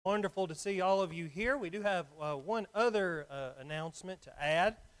Wonderful to see all of you here. We do have one other announcement to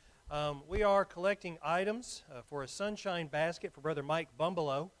add. We are collecting items for a sunshine basket for Brother Mike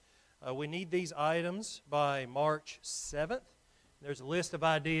Bumbelow. We need these items by March 7th. There's a list of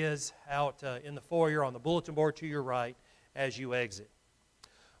ideas out in the foyer on the bulletin board to your right as you exit.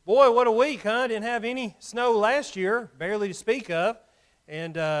 Boy, what a week, huh? Didn't have any snow last year, barely to speak of.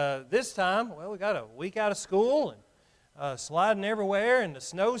 And this time, well, we got a week out of school and sliding everywhere, and the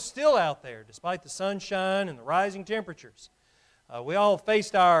snow's still out there despite the sunshine and the rising temperatures. We all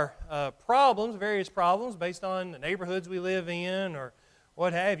faced our various problems based on the neighborhoods we live in or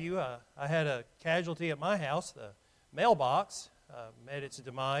what have you. I had a casualty at my house. The mailbox met its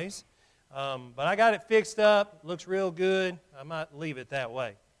demise. But I got it fixed up. Looks real good. I might leave it that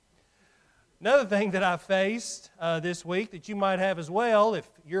way. Another thing that I faced this week that you might have as well if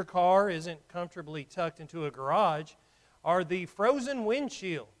your car isn't comfortably tucked into a garage are the frozen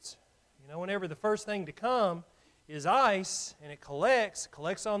windshields. You know, whenever the first thing to come is ice and it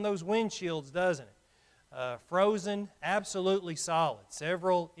collects on those windshields, doesn't it? Frozen, absolutely solid,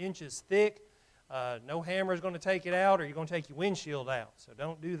 several inches thick. No hammer is going to take it out or you're going to take your windshield out, so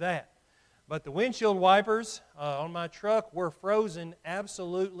don't do that. But the windshield wipers on my truck were frozen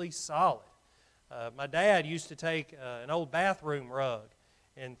absolutely solid. My dad used to take an old bathroom rug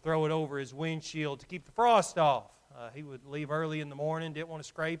and throw it over his windshield to keep the frost off. He would leave early in the morning, didn't want to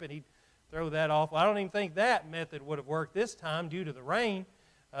scrape it, he'd throw that off. Well, I don't even think that method would have worked this time due to the rain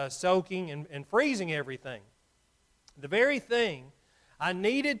soaking and freezing everything. The very thing I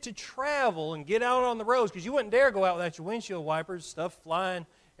needed to travel and get out on the roads, because you wouldn't dare go out without your windshield wipers, stuff flying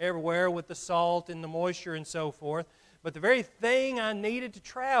everywhere with the salt and the moisture and so forth. But the very thing I needed to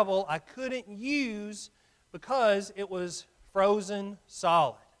travel, I couldn't use because it was frozen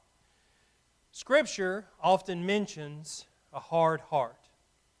solid. Scripture often mentions a hard heart,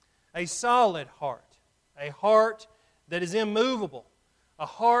 a solid heart, a heart that is immovable, a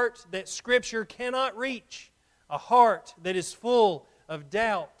heart that Scripture cannot reach, a heart that is full of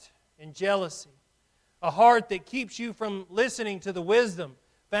doubt and jealousy, a heart that keeps you from listening to the wisdom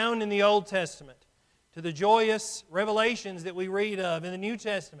found in the Old Testament, to the joyous revelations that we read of in the New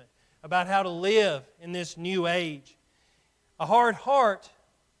Testament about how to live in this new age. A hard heart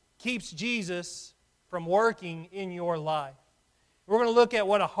keeps Jesus from working in your life. We're going to look at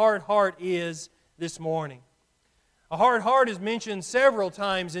what a hard heart is this morning. A hard heart is mentioned several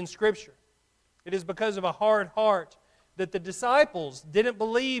times in Scripture. It is because of a hard heart that the disciples didn't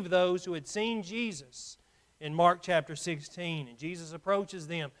believe those who had seen Jesus in Mark chapter 16. And Jesus approaches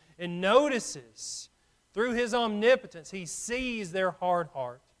them and notices through His omnipotence, He sees their hard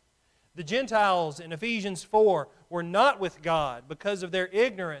heart. The Gentiles in Ephesians 4 were not with God because of their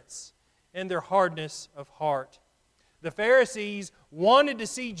ignorance and their hardness of heart. The Pharisees wanted to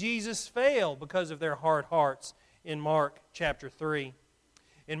see Jesus fail because of their hard hearts in Mark chapter 3.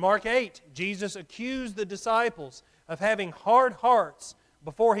 In Mark 8, Jesus accused the disciples of having hard hearts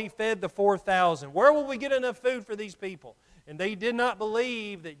before He fed the 4,000. Where will we get enough food for these people? And they did not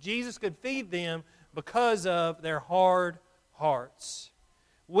believe that Jesus could feed them because of their hard hearts.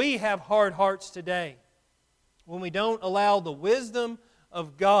 We have hard hearts today when we don't allow the wisdom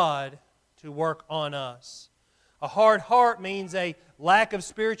of God to work on us. A hard heart means a lack of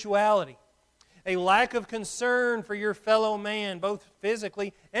spirituality, a lack of concern for your fellow man, both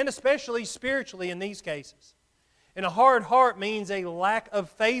physically and especially spiritually in these cases. And a hard heart means a lack of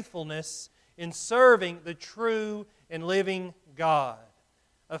faithfulness in serving the true and living God,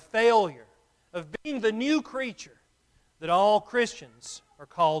 a failure of being the new creature that all Christians are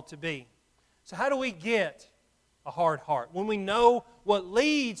called to be. So how do we get a hard heart? When we know what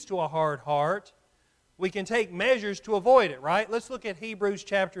leads to a hard heart, we can take measures to avoid it, right? Let's look at Hebrews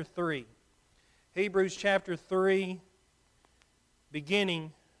chapter 3. Hebrews chapter 3,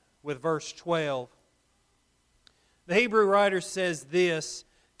 beginning with verse 12. The Hebrew writer says this,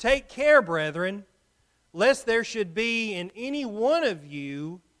 "Take care, brethren, lest there should be in any one of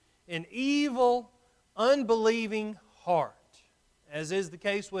you an evil, unbelieving heart." As is the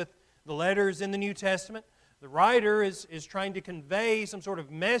case with the letters in the New Testament, the writer is trying to convey some sort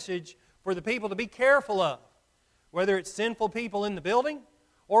of message for the people to be careful of, whether it's sinful people in the building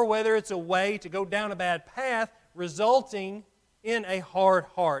or whether it's a way to go down a bad path resulting in a hard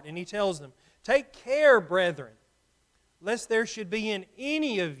heart. And he tells them, "Take care, brethren, lest there should be in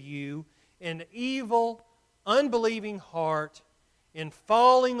any of you an evil, unbelieving heart in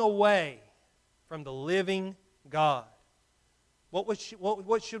falling away from the living God."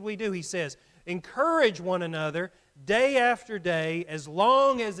 What should we do? He says, encourage one another day after day as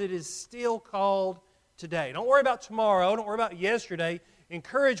long as it is still called today. Don't worry about tomorrow. Don't worry about yesterday.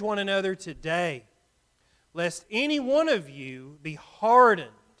 encourage one another today, lest any one of you be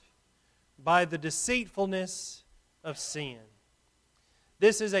hardened by the deceitfulness of sin.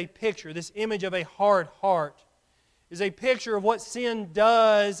 This is a picture, this image of a hard heart is a picture of what sin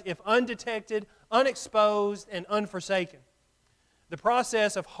does if undetected, unexposed, and unforsaken. The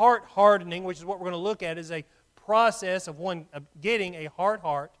process of heart hardening, which is what we're going to look at, is a process of one getting a hard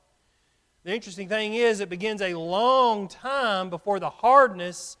heart. The interesting thing is it begins a long time before the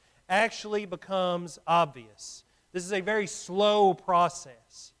hardness actually becomes obvious. This is a very slow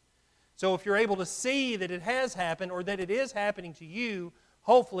process. So if you're able to see that it has happened or that it is happening to you,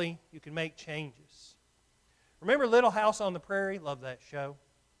 hopefully you can make changes. Remember Little House on the Prairie? Love that show.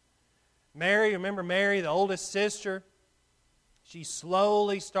 Remember Mary, the oldest sister? She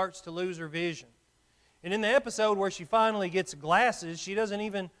slowly starts to lose her vision. And in the episode where she finally gets glasses, she doesn't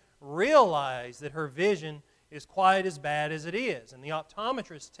even realize that her vision is quite as bad as it is. And the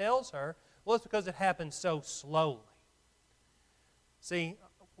optometrist tells her, well, it's because it happened so slowly. See,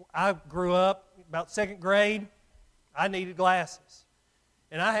 I grew up about second grade. I needed glasses.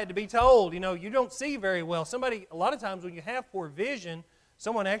 And I had to be told, you don't see very well. A lot of times when you have poor vision,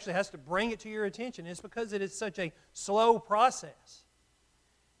 someone actually has to bring it to your attention. It's because it is such a slow process.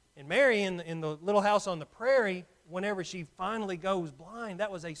 And Mary, in the Little House on the Prairie, whenever she finally goes blind,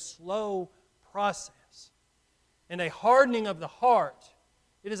 that was a slow process. And a hardening of the heart,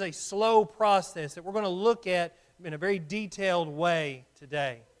 it is a slow process that we're going to look at in a very detailed way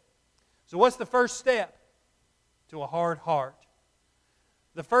today. So what's the first step to a hard heart?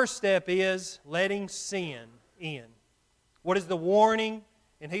 The first step is letting sin in. What is the warning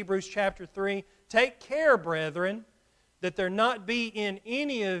in Hebrews chapter 3? Take care, brethren, that there not be in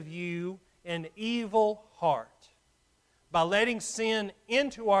any of you an evil heart. By letting sin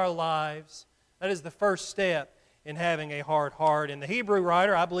into our lives, that is the first step in having a hard heart. And the Hebrew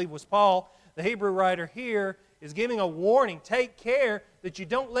writer, I believe was Paul, the Hebrew writer here is giving a warning. Take care that you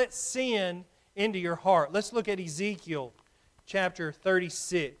don't let sin into your heart. Let's look at Ezekiel chapter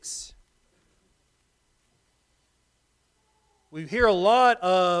 36. We hear a lot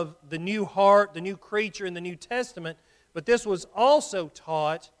of the new heart, the new creature in the New Testament, but this was also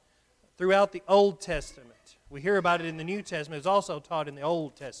taught throughout the Old Testament. We hear about it in the New Testament. It's also taught in the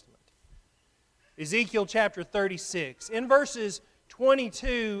Old Testament. Ezekiel chapter 36. In verses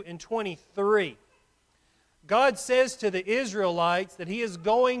 22 and 23, God says to the Israelites that He is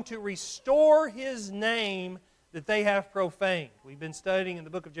going to restore His name that they have profaned. We've been studying in the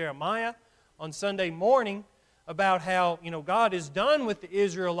book of Jeremiah on Sunday morning about how, God is done with the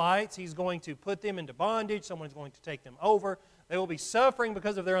Israelites. He's going to put them into bondage. Someone's going to take them over. They will be suffering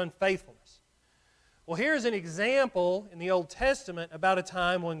because of their unfaithfulness. Well, here's an example in the Old Testament about a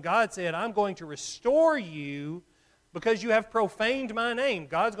time when God said, I'm going to restore you because you have profaned my name.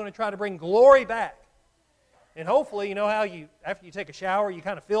 God's going to try to bring glory back. And hopefully, you know how after you take a shower, you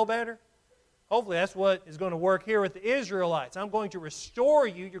kind of feel better? Hopefully that's what is going to work here with the Israelites. I'm going to restore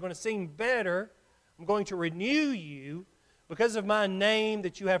you. You're going to sing better. I'm going to renew you because of my name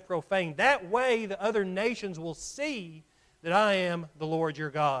that you have profaned. That way the other nations will see that I am the Lord your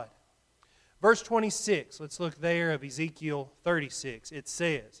God. Verse 26, let's look there of Ezekiel 36. It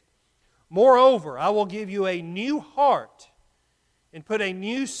says, Moreover, I will give you a new heart and put a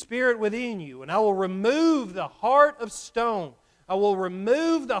new spirit within you, and I will remove the heart of stone. I will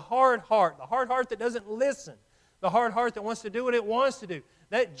remove the hard heart that doesn't listen, the hard heart that wants to do what it wants to do,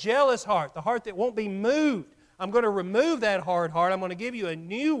 that jealous heart, the heart that won't be moved. I'm going to remove that hard heart. I'm going to give you a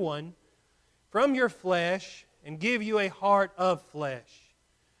new one from your flesh and give you a heart of flesh.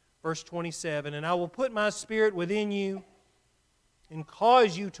 Verse 27, And I will put my spirit within you and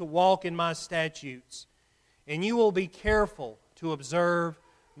cause you to walk in my statutes, and you will be careful to observe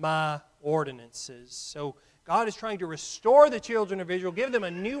my ordinances. So God is trying to restore the children of Israel, give them a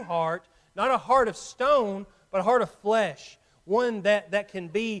new heart, not a heart of stone, but a heart of flesh, one that can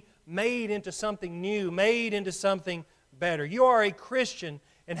be made into something new, made into something better. You are a Christian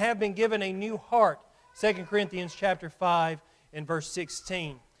and have been given a new heart. 2 Corinthians chapter 5 and verse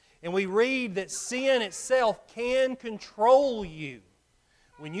 16. And we read that sin itself can control you.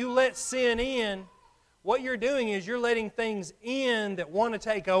 When you let sin in, what you're doing is you're letting things in that want to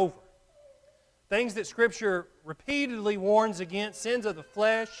take over. Things that Scripture repeatedly warns against, sins of the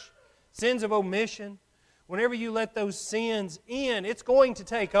flesh, sins of omission. Whenever you let those sins in, it's going to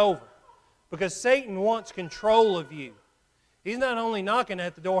take over. Because Satan wants control of you. He's not only knocking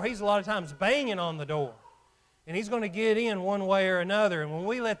at the door, he's a lot of times banging on the door. And he's going to get in one way or another. And when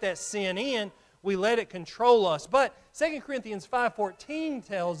we let that sin in, we let it control us. But 2 Corinthians 5:14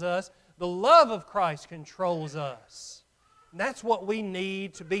 tells us the love of Christ controls us. And that's what we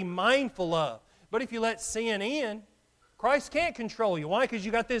need to be mindful of. But if you let sin in, Christ can't control you. Why? Because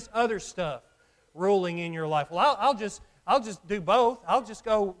you got this other stuff ruling in your life. Well, I'll just do both. I'll just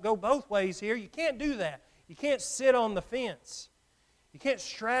go both ways here. You can't do that. You can't sit on the fence. You can't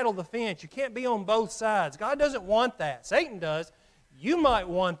straddle the fence. You can't be on both sides. God doesn't want that. Satan does. You might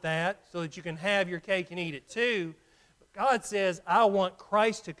want that so that you can have your cake and eat it too. But God says, I want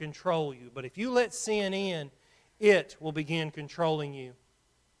Christ to control you. But if you let sin in, it will begin controlling you.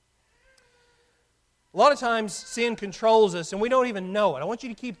 A lot of times sin controls us and we don't even know it. I want you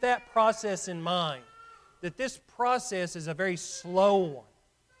to keep that process in mind, that this process is a very slow one.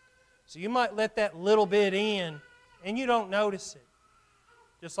 So you might let that little bit in and you don't notice it.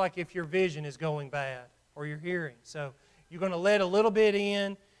 Just like if your vision is going bad or your hearing. So you're going to let a little bit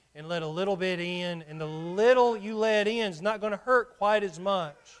in and let a little bit in, and the little you let in is not going to hurt quite as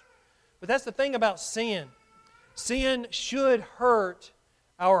much. But that's the thing about sin. Sin should hurt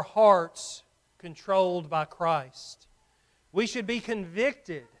our hearts controlled by Christ. We should be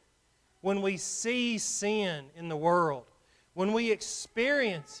convicted when we see sin in the world, when we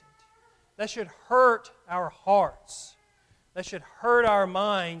experience it. That should hurt our hearts. That should hurt our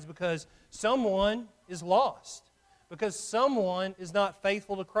minds because someone is lost, because someone is not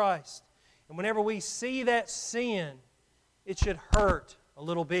faithful to Christ. And whenever we see that sin, it should hurt a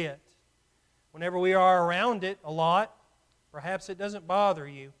little bit. Whenever we are around it a lot, perhaps it doesn't bother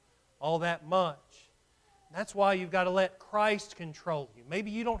you all that much. That's why you've got to let Christ control you.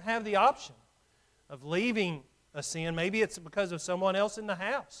 Maybe you don't have the option of leaving a sin. Maybe it's because of someone else in the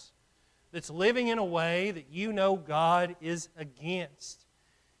house that's living in a way that you know God is against.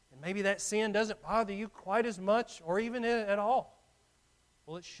 And maybe that sin doesn't bother you quite as much or even at all.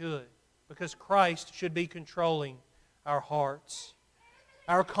 Well, it should, because Christ should be controlling our hearts.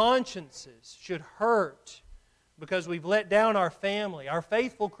 Our consciences should hurt because we've let down our family, our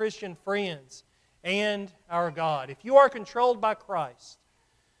faithful Christian friends, and our God. If you are controlled by Christ,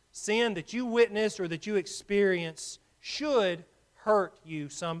 sin that you witness or that you experience should hurt you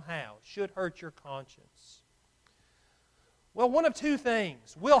somehow. It should hurt your conscience. Well, one of two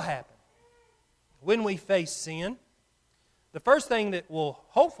things will happen when we face sin. The first thing that will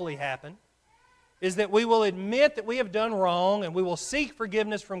hopefully happen is that we will admit that we have done wrong and we will seek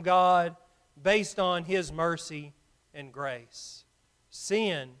forgiveness from God based on His mercy and grace.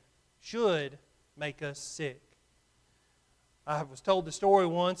 Sin should make us sick. I was told the story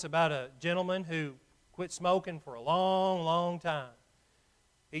once about a gentleman who quit smoking for a long, long time.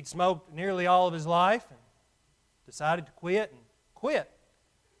 He'd smoked nearly all of his life and decided to quit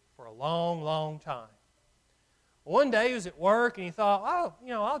for a long, long time. One day he was at work and he thought,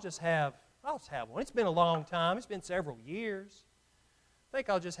 I'll just have one. It's been a long time. It's been several years. I think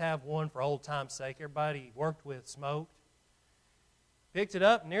I'll just have one for old time's sake. Everybody he worked with smoked. Picked it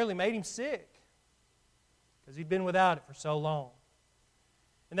up and nearly made him sick because he'd been without it for so long.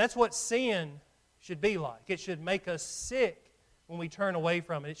 And that's what sin should be like. It should make us sick when we turn away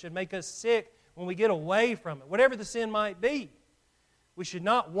from it. It should make us sick when we get away from it, whatever the sin might be. We should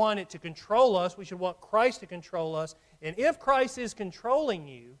not want it to control us. We should want Christ to control us. And if Christ is controlling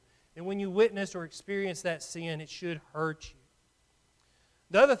you, then when you witness or experience that sin, it should hurt you.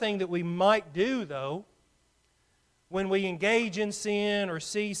 The other thing that we might do, though, when we engage in sin or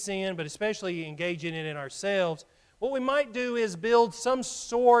see sin, but especially engage in it in ourselves, what we might do is build some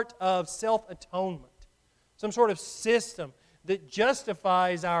sort of self-atonement, some sort of system that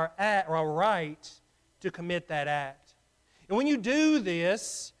justifies our right to commit that act. And when you do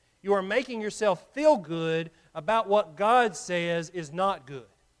this, you are making yourself feel good about what God says is not good.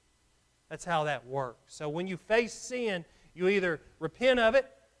 That's how that works. So when you face sin, you either repent of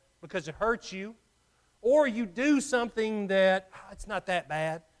it because it hurts you, or you do something that, it's not that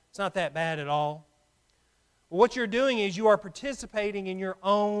bad. It's not that bad at all. Well, what you're doing is you are participating in your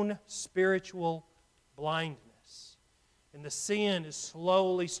own spiritual blindness. And the sin is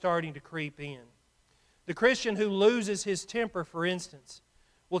slowly starting to creep in. The Christian who loses his temper, for instance,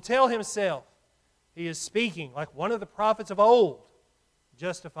 will tell himself he is speaking like one of the prophets of old,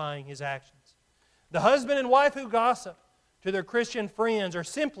 justifying his actions. The husband and wife who gossip to their Christian friends are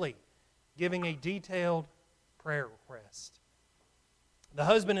simply giving a detailed prayer request. The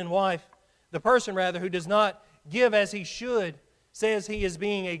husband and wife, the person rather, who does not give as he should, says he is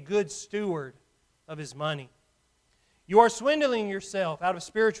being a good steward of his money. You are swindling yourself out of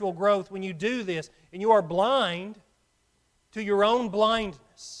spiritual growth when you do this, and you are blind to your own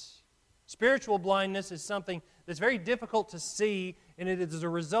blindness. Spiritual blindness is something that's very difficult to see, and it is a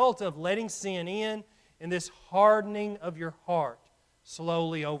result of letting sin in and this hardening of your heart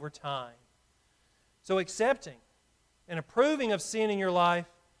slowly over time. So accepting And approving of sin in your life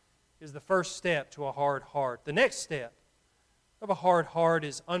is the first step to a hard heart. The next step of a hard heart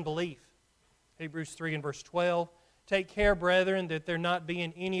is unbelief. Hebrews 3 and verse 12. Take care, brethren, that there not be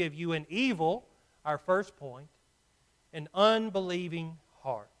in any of you an evil, our first point, an unbelieving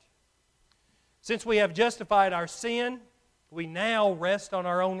heart. Since we have justified our sin, we now rest on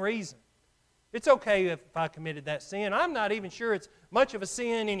our own reason. It's okay if I committed that sin. I'm not even sure it's much of a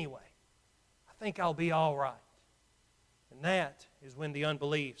sin anyway. I think I'll be all right. And that is when the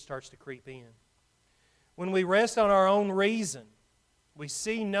unbelief starts to creep in. When we rest on our own reason, we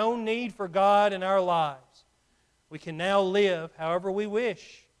see no need for God in our lives. We can now live however we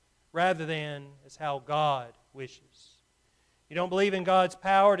wish, rather than as how God wishes. You don't believe in God's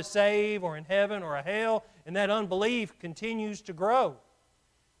power to save, or in heaven or a hell, and that unbelief continues to grow.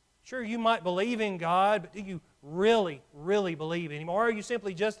 Sure, you might believe in God, but do you really, really believe in Him? Or are you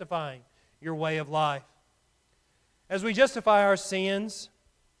simply justifying your way of life? As we justify our sins,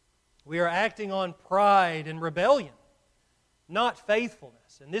 we are acting on pride and rebellion, not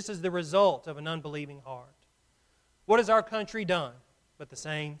faithfulness. And this is the result of an unbelieving heart. What has our country done but the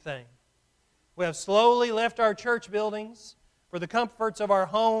same thing? We have slowly left our church buildings for the comforts of our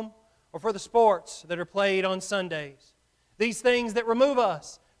home or for the sports that are played on Sundays. These things that remove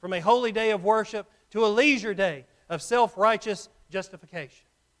us from a holy day of worship to a leisure day of self-righteous justification.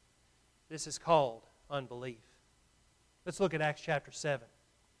 This is called unbelief. Let's look at Acts chapter 7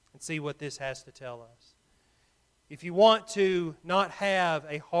 and see what this has to tell us. If you want to not have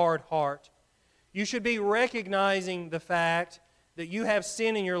a hard heart, you should be recognizing the fact that you have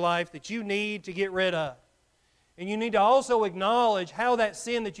sin in your life that you need to get rid of. And you need to also acknowledge how that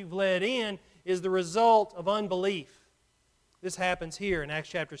sin that you've led in is the result of unbelief. This happens here in Acts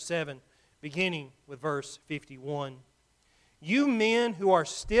chapter 7, beginning with verse 51. You men who are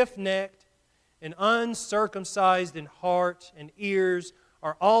stiff-necked and uncircumcised in heart and ears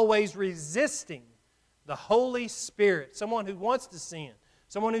are always resisting the Holy Spirit. Someone who wants to sin,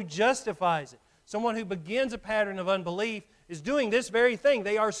 someone who justifies it, someone who begins a pattern of unbelief is doing this very thing.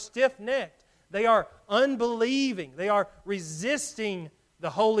 They are stiff-necked. They are unbelieving. They are resisting the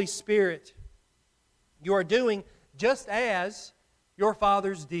Holy Spirit. You are doing just as your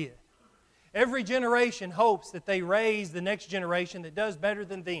fathers did. Every generation hopes that they raise the next generation that does better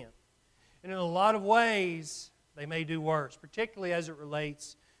than them. And in a lot of ways, they may do worse, particularly as it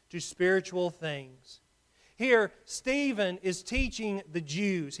relates to spiritual things. Here, Stephen is teaching the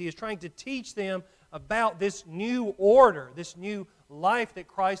Jews. He is trying to teach them about this new order, this new life that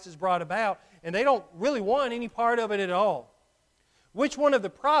Christ has brought about, and they don't really want any part of it at all. Which one of the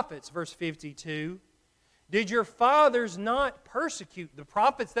prophets, verse 52, did your fathers not persecute? The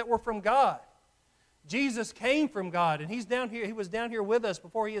prophets that were from God. Jesus came from God, and He was down here with us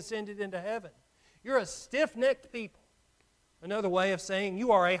before He ascended into heaven. You're a stiff-necked people. Another way of saying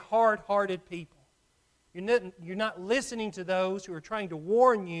you are a hard-hearted people. You're not listening to those who are trying to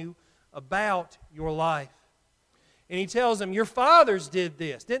warn you about your life. And He tells them, your fathers did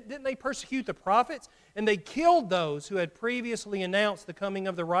this. Didn't they persecute the prophets? And they killed those who had previously announced the coming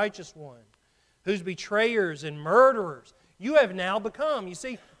of the righteous one, whose betrayers and murderers you have now become. You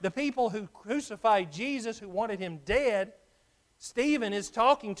see, the people who crucified Jesus, who wanted Him dead, Stephen is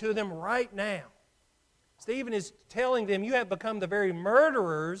talking to them right now. Stephen is telling them, you have become the very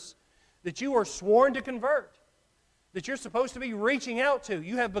murderers that you were sworn to convert, that you're supposed to be reaching out to.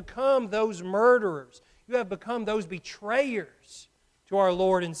 You have become those murderers. You have become those betrayers to our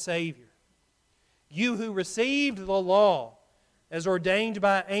Lord and Savior. You who received the law as ordained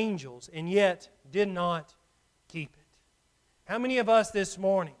by angels and yet did not keep it. How many of us this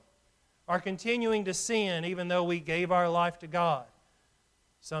morning are continuing to sin even though we gave our life to God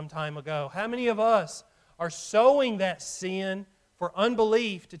some time ago? How many of us are sowing that sin for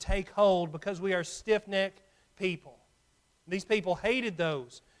unbelief to take hold because we are stiff-necked people? These people hated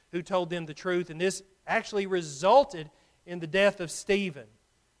those who told them the truth, and this actually resulted in the death of Stephen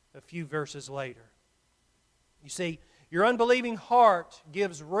a few verses later. You see, your unbelieving heart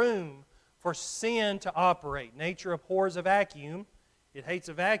gives room for sin to operate. Nature abhors a vacuum. It hates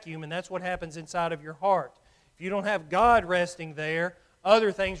a vacuum, and that's what happens inside of your heart. If you don't have God resting there,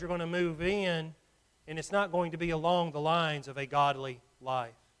 other things are going to move in, and it's not going to be along the lines of a godly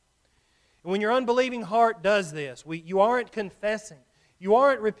life. And when your unbelieving heart does this, you aren't confessing, you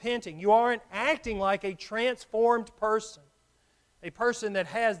aren't repenting, you aren't acting like a transformed person, a person that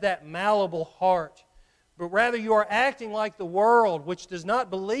has that malleable heart, but rather you are acting like the world, which does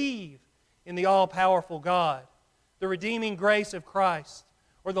not believe in the all-powerful God, the redeeming grace of Christ,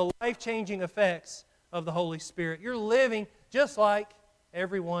 or the life-changing effects of the Holy Spirit. You're living just like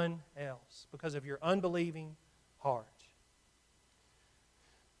everyone else because of your unbelieving heart.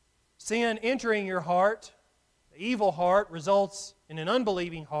 Sin entering your heart, the evil heart, results in an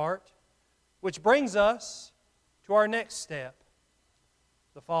unbelieving heart, which brings us to our next step,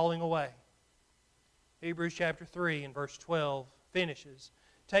 the falling away. Hebrews chapter 3 and verse 12 finishes,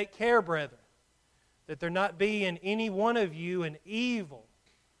 "Take care, brethren, that there not be in any one of you an evil,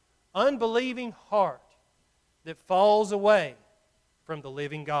 unbelieving heart that falls away from the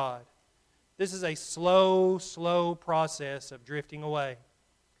living God." This is a slow process of drifting away.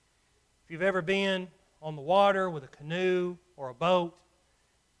 If you've ever been on the water with a canoe or a boat,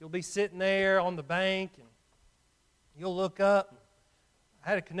 you'll be sitting there on the bank and you'll look up. I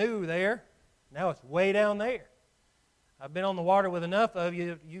had a canoe there. Now it's way down there. I've been on the water with enough of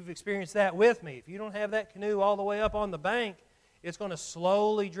you. You've experienced that with me. If you don't have that canoe all the way up on the bank, it's going to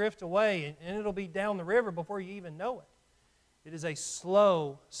slowly drift away, and it'll be down the river before you even know it. It is a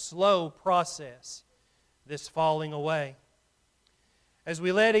slow process, this falling away. As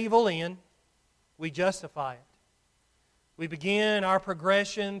we let evil in, we justify it. We begin our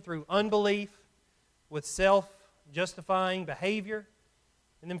progression through unbelief with self-justifying behavior.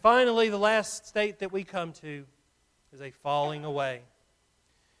 And then finally, the last state that we come to is a falling away.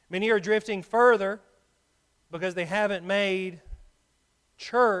 Many are drifting further because they haven't made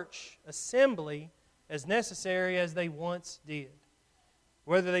church assembly as necessary as they once did.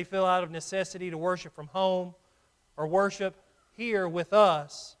 Whether they feel out of necessity to worship from home or worship here with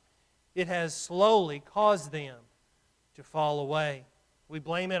us, it has slowly caused them to fall away. We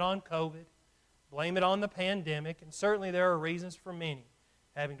blame it on COVID, blame it on the pandemic, and certainly there are reasons for many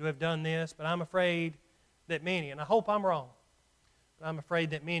having to have done this, but I'm afraid that many, and I hope I'm wrong, but I'm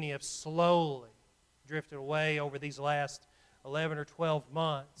afraid that many have slowly drifted away over these last 11 or 12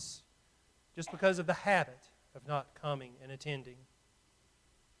 months just because of the habit of not coming and attending.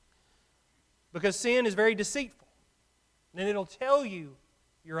 Because sin is very deceitful, and it'll tell you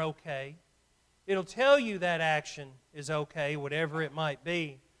you're okay. It'll tell you that action is okay, whatever it might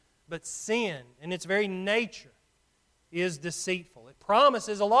be. But sin, in its very nature, is deceitful. It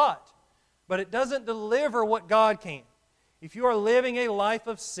promises a lot, but it doesn't deliver what God can. If you are living a life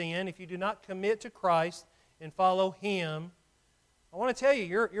of sin, if you do not commit to Christ and follow Him, I want to tell you,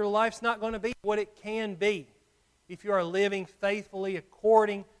 your life's not going to be what it can be if you are living faithfully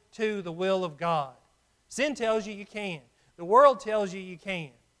according to the will of God. Sin tells you you can. The world tells you you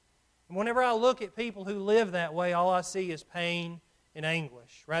can. And whenever I look at people who live that way, all I see is pain and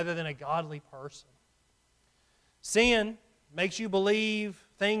anguish rather than a godly person. Sin makes you believe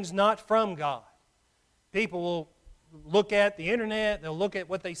things not from God. People will look at the internet, they'll look at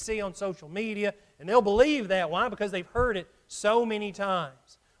what they see on social media, and they'll believe that. Why? Because they've heard it so many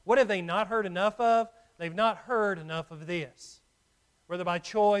times. What have they not heard enough of? They've not heard enough of this, whether by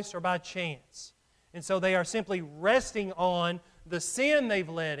choice or by chance. And so they are simply resting on the sin they've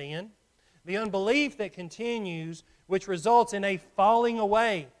let in, the unbelief that continues, which results in a falling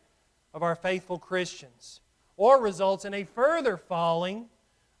away of our faithful Christians, or results in a further falling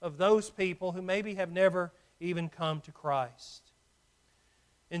of those people who maybe have never even come to Christ.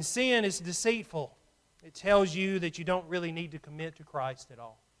 And sin is deceitful. It tells you that you don't really need to commit to Christ at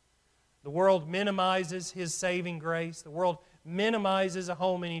all. The world minimizes His saving grace. The world minimizes a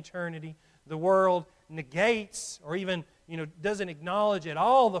home in eternity. The world negates or even doesn't acknowledge at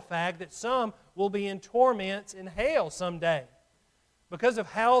all the fact that some will be in torments in hell someday because of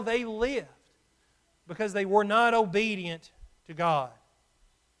how they lived, because they were not obedient to God.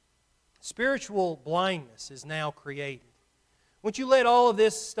 Spiritual blindness is now created. Once you let all of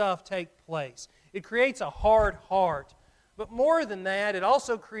this stuff take place, it creates a hard heart. But more than that, it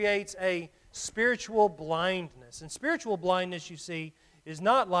also creates a spiritual blindness. And spiritual blindness, you see, is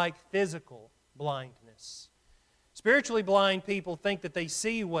not like physical blindness. Spiritually blind people think that they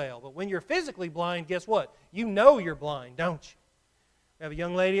see well. But when you're physically blind, guess what? You know you're blind, don't you? I have a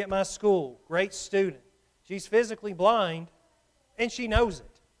young lady at my school, great student. She's physically blind, and she knows it.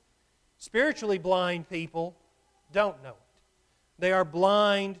 Spiritually blind people don't know it. They are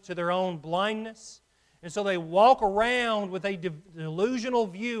blind to their own blindness, and so they walk around with a delusional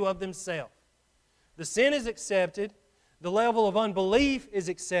view of themselves. The sin is accepted, the level of unbelief is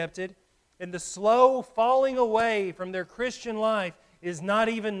accepted, and the slow falling away from their Christian life is not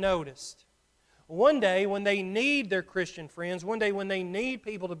even noticed. One day when they need their Christian friends, one day when they need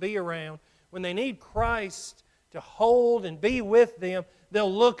people to be around, when they need Christ to hold and be with them,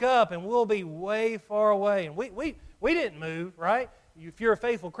 they'll look up and we'll be way far away. And we didn't move, right? If you're a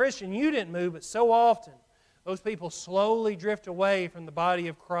faithful Christian, you didn't move, but so often those people slowly drift away from the body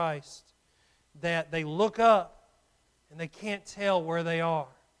of Christ that they look up and they can't tell where they are.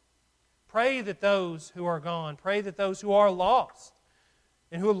 Pray that those who are gone, pray that those who are lost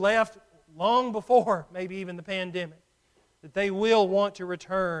and who have left long before maybe even the pandemic, that they will want to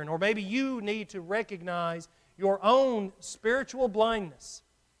return. Or maybe you need to recognize your own spiritual blindness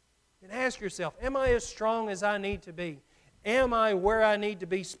and ask yourself, am I as strong as I need to be? Am I where I need to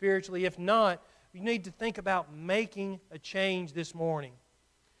be spiritually? If not, you need to think about making a change this morning.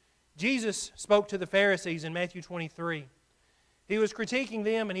 Jesus spoke to the Pharisees in Matthew 23. He was critiquing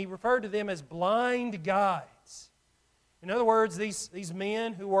them and He referred to them as blind guides. In other words, these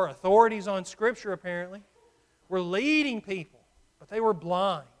men who were authorities on Scripture apparently were leading people, but they were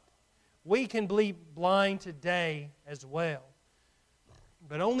blind. We can be blind today as well.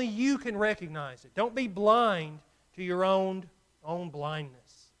 But only you can recognize it. Don't be blind to your own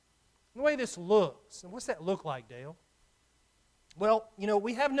blindness. The way this looks, and what's that look like, Dale? Well,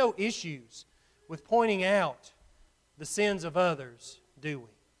 we have no issues with pointing out the sins of others, do we?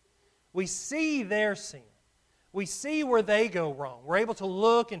 We see their sin. We see where they go wrong. We're able to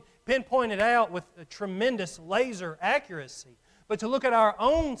look and pinpoint it out with a tremendous laser accuracy. But to look at our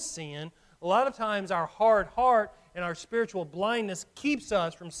own sin, a lot of times our hard heart and our spiritual blindness keeps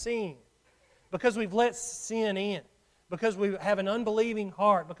us from seeing it. Because we've let sin in. Because we have an unbelieving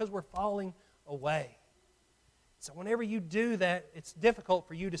heart. Because we're falling away. So whenever you do that, it's difficult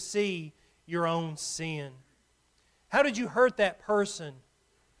for you to see your own sin. How did you hurt that person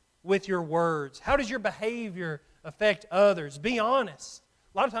with your words? How does your behavior affect others? Be honest.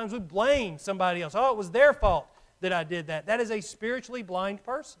 A lot of times we blame somebody else. Oh, it was their fault that I did that. That is a spiritually blind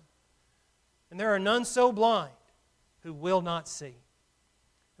person. And there are none so blind who will not see.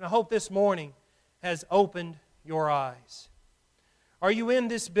 And I hope this morning has opened your eyes. Are you in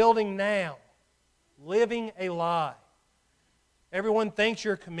this building now, living a lie? Everyone thinks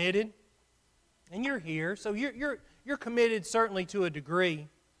you're committed, and you're here, so you're committed certainly to a degree.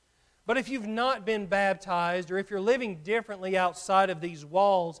 But if you've not been baptized, or if you're living differently outside of these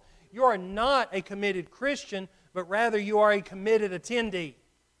walls, you are not a committed Christian, but rather you are a committed attendee.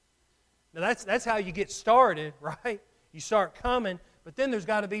 Now that's how you get started, right? You start coming, but then there's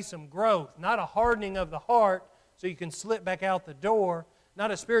got to be some growth, not a hardening of the heart so you can slip back out the door, not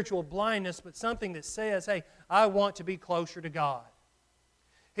a spiritual blindness, but something that says, hey, I want to be closer to God.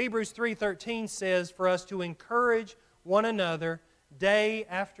 Hebrews 3:13 says for us to encourage one another day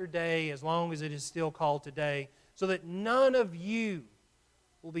after day, as long as it is still called today, so that none of you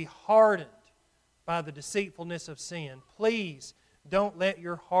will be hardened by the deceitfulness of sin. Please don't let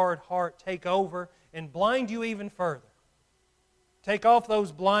your hard heart take over and blind you even further. Take off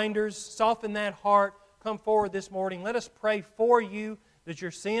those blinders, soften that heart, come forward this morning. Let us pray for you that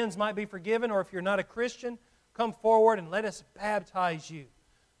your sins might be forgiven, or if you're not a Christian, come forward and let us baptize you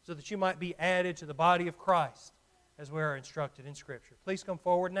so that you might be added to the body of Christ as we are instructed in Scripture. Please come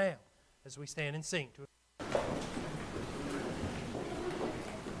forward now as we stand and sing.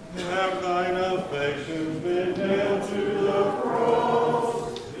 Have thine affections been